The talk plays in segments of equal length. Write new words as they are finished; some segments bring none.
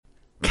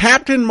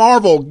Captain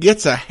Marvel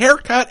gets a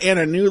haircut and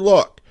a new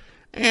look,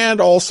 and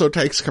also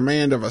takes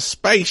command of a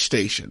space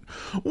station.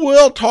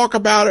 We'll talk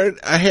about it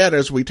ahead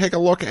as we take a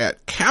look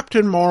at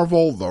Captain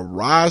Marvel, The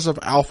Rise of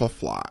Alpha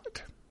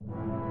Flight.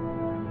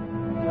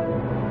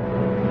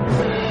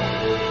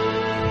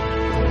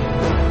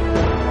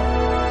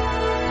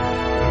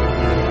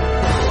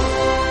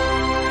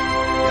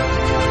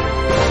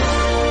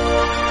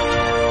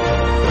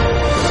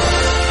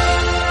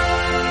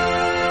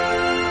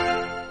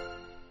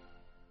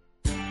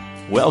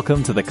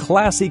 Welcome to the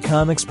Classy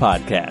Comics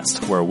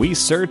Podcast, where we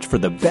search for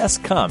the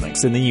best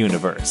comics in the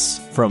universe.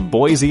 From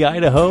Boise,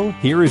 Idaho,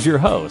 here is your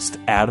host,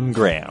 Adam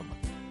Graham.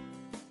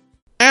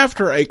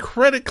 After a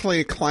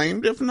critically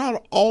acclaimed, if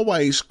not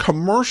always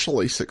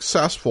commercially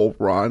successful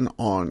run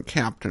on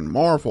Captain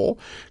Marvel,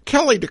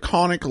 Kelly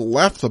DeConnick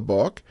left the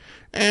book,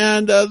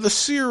 and the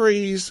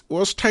series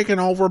was taken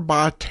over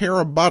by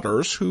Tara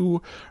Butters,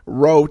 who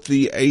wrote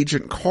the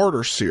Agent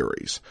Carter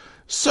series.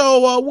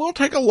 So we'll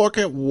take a look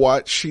at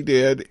what she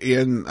did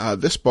in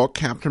this book,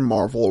 Captain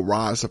Marvel,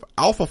 Rise of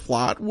Alpha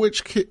Flight,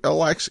 which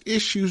collects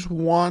issues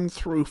 1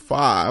 through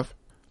 5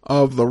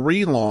 of the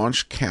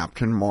relaunched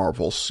Captain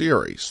Marvel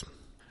series.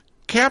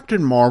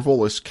 Captain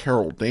Marvel is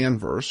Carol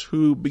Danvers,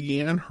 who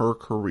began her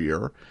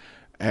career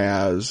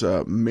as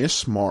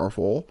Miss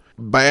Marvel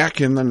back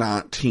in the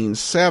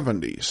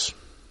 1970s.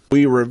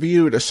 We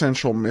reviewed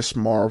Essential Miss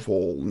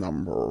Marvel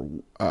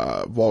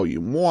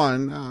Volume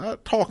 1,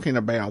 talking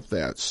about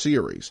that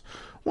series.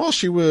 Well,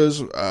 she was,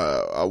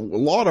 a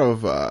lot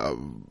of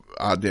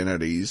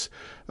identities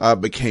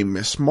became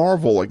Miss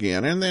Marvel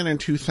again, and then in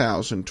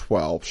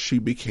 2012 she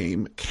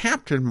became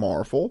Captain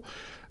Marvel,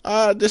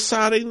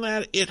 deciding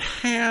that it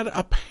had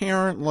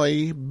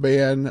apparently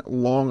been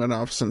long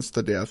enough since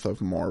the death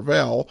of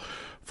Marvel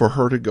for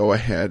her to go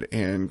ahead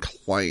and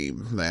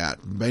claim that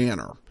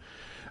banner.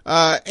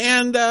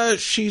 And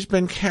she's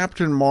been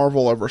Captain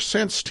Marvel ever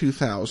since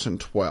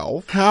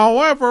 2012.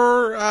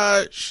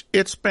 However,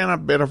 it's been a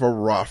bit of a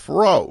rough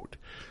road.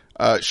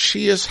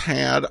 She has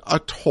had a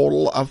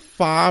total of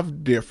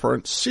 5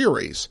 different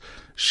series.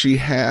 She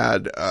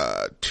had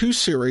 2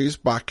 series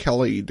by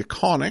Kelly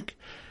DeConnick,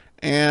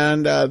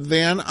 and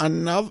then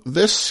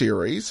this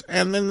series,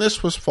 and then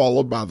this was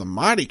followed by The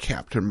Mighty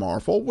Captain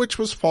Marvel, which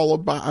was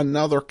followed by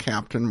another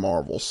Captain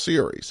Marvel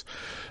series,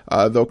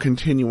 though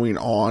continuing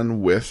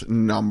on with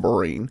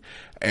numbering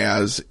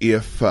as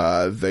if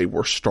they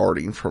were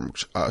starting from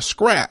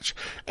scratch.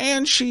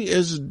 And she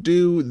is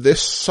due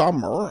this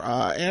summer,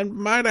 and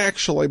might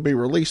actually be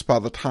released by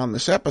the time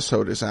this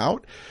episode is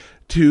out,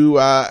 to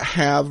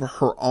have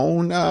her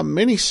own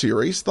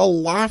miniseries, The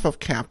Life of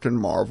Captain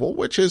Marvel,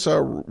 which is a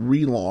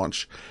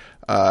relaunch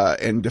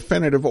and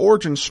definitive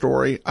origin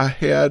story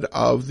ahead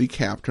of the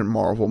Captain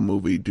Marvel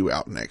movie due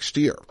out next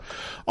year.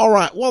 All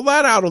right, well,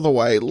 that out of the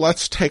way,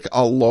 let's take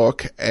a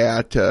look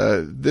at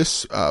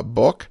this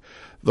book,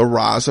 The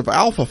Rise of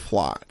Alpha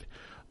Flight.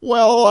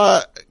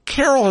 Well,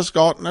 Carol has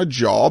gotten a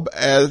job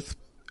as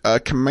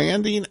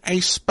commanding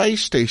a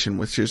space station,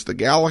 which is the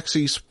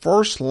galaxy's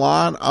first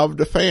line of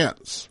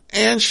defense.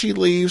 And she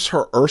leaves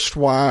her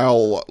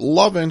erstwhile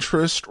love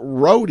interest,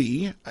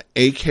 Rhodey,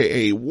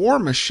 aka War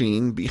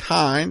Machine,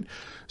 behind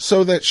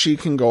so that she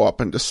can go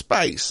up into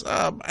space.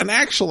 And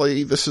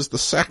actually, this is the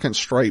second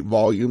straight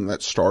volume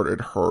that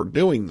started her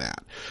doing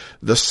that.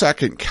 The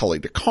second Kelly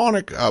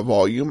DeConnick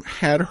volume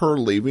had her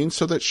leaving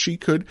so that she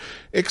could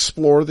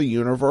explore the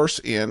universe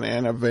in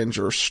an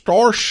Avenger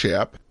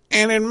starship.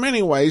 And in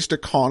many ways,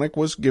 DeConnick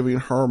was giving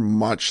her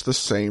much the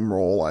same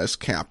role as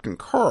Captain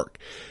Kirk.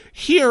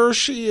 Here,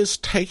 she is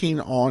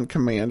taking on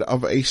command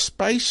of a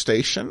space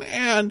station,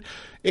 and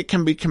it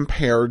can be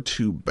compared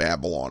to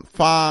Babylon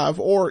 5,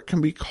 or it can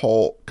be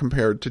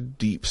compared to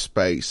Deep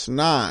Space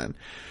Nine,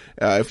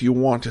 if you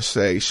want to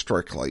say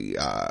strictly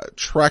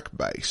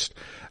Trek-based.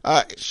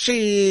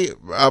 She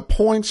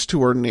points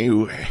to her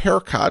new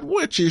haircut,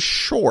 which is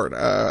short,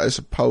 as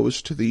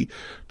opposed to the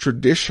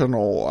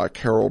traditional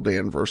Carol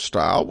Danvers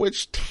style,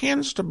 which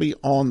tends to be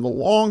on the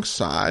long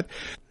side,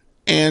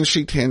 and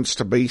she tends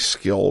to be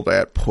skilled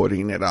at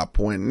putting it up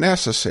when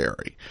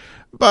necessary.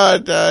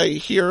 But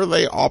here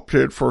they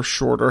opted for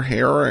shorter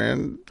hair,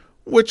 and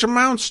which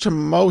amounts to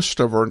most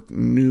of her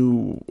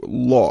new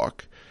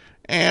look.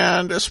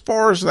 And as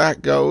far as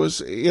that goes,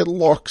 it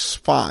looks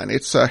fine.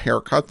 It's a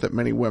haircut that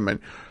many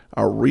women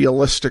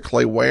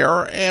realistically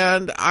wear,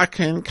 and I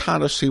can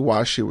kind of see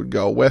why she would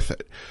go with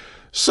it.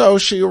 So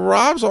she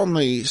arrives on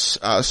the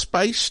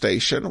space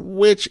station,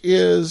 which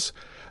is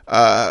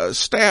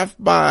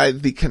staffed by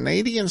the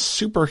Canadian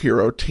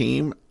superhero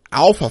team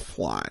Alpha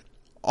Flight.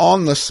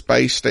 On the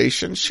space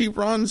station, she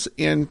runs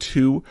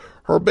into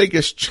her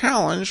biggest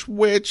challenge,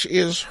 which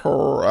is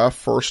her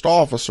first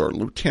officer,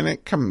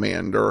 Lieutenant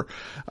Commander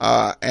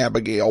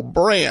Abigail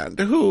Brand,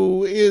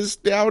 who is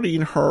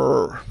doubting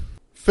her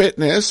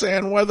fitness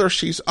and whether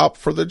she's up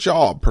for the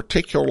job,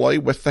 particularly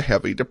with the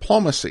heavy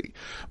diplomacy.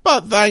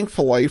 But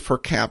thankfully for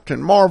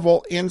Captain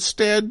Marvel,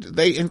 instead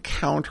they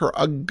encounter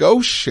a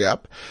ghost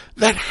ship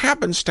that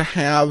happens to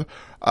have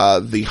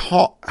the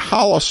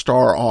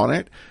Holostar on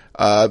it,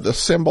 the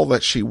symbol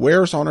that she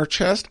wears on her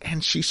chest,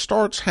 and she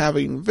starts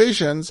having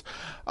visions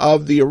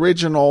of the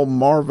original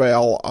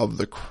Marvel of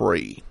the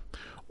Kree.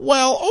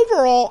 Well,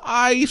 overall,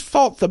 I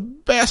thought the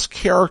best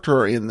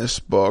character in this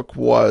book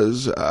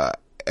was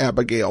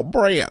Abigail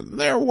Brand.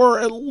 There were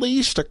at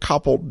least a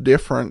couple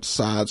different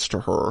sides to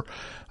her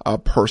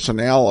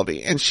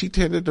personality, and she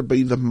tended to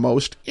be the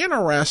most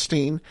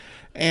interesting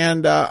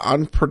and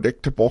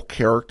unpredictable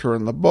character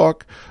in the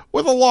book,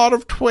 with a lot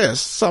of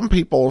twists. Some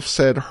people have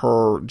said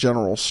her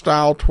general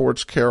style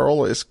towards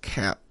Carol is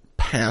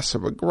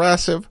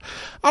passive-aggressive.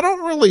 I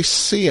don't really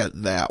see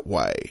it that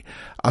way.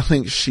 I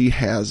think she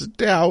has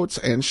doubts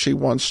and she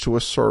wants to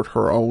assert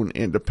her own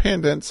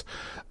independence,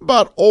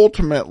 but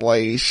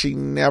ultimately she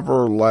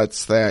never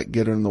lets that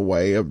get in the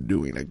way of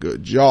doing a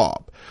good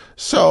job.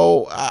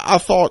 So I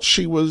thought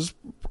she was,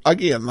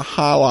 again, the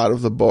highlight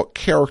of the book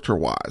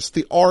character-wise.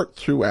 The art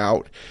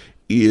throughout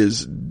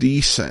is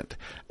decent,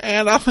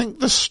 and I think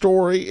the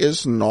story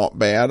is not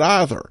bad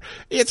either.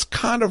 It's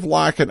kind of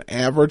like an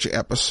average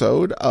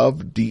episode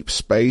of Deep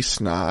Space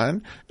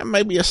Nine, and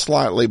maybe a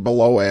slightly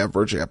below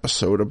average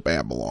episode of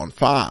Babylon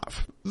 5.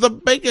 The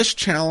biggest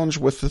challenge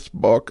with this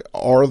book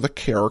are the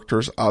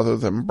characters other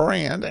than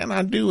Brand, and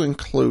I do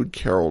include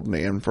Carol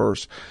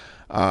Danvers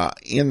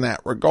in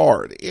that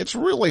regard. It's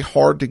really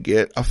hard to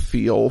get a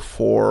feel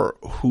for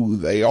who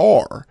they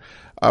are,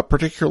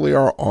 particularly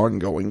our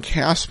ongoing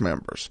cast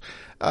members.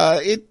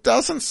 It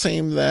doesn't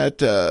seem that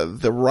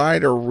the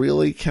writer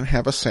really can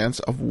have a sense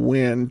of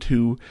when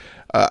to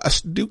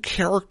do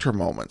character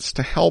moments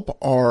to help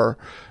our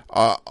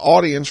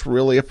audience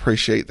really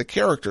appreciate the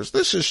characters.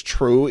 This is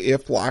true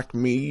if, like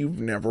me, you've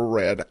never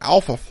read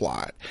Alpha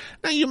Flight.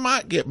 Now, you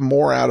might get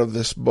more out of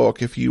this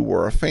book if you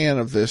were a fan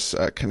of this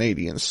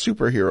Canadian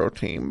superhero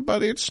team,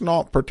 but it's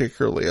not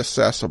particularly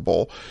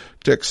accessible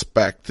to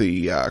expect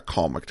the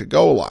comic to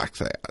go like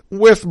that.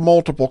 With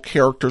multiple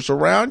characters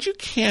around, you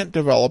can't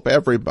develop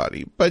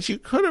everybody, but you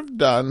could have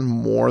done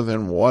more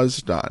than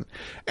was done.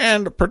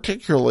 And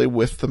particularly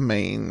with the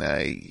main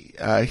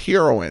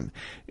heroine,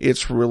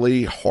 it's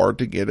really hard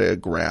to get a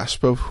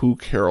grasp of who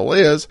Carol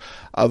is,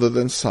 other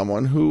than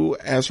someone who,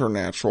 as her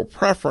natural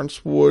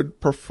preference, would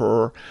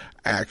prefer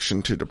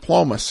action to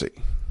diplomacy.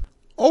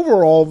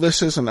 Overall,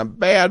 this isn't a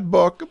bad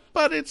book,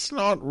 but it's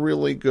not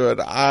really good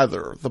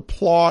either. The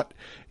plot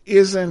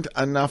isn't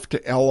enough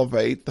to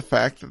elevate the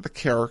fact that the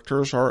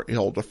characters are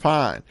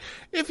ill-defined.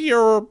 If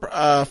you're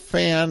a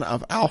fan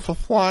of Alpha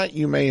Flight,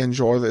 you may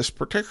enjoy this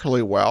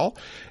particularly well.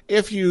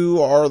 If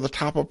you are the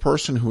type of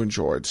person who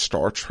enjoyed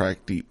Star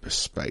Trek Deep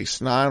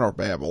Space Nine or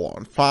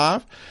Babylon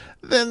 5,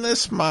 then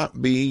this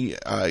might be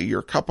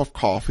your cup of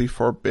coffee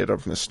for a bit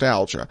of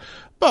nostalgia.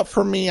 But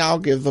for me, I'll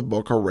give the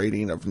book a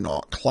rating of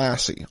not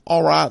classy.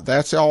 Alright,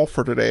 that's all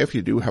for today. If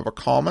you do have a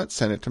comment,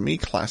 send it to me,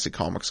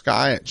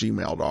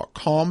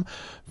 classycomicsguy@gmail.com.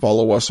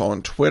 Follow us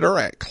on Twitter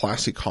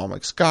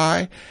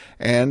 @classycomicsguy.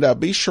 And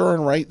be sure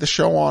and rate the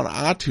show on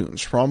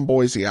iTunes. From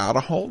Boise,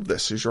 Idaho,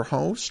 this is your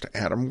host,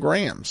 Adam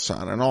Graham,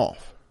 signing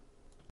off.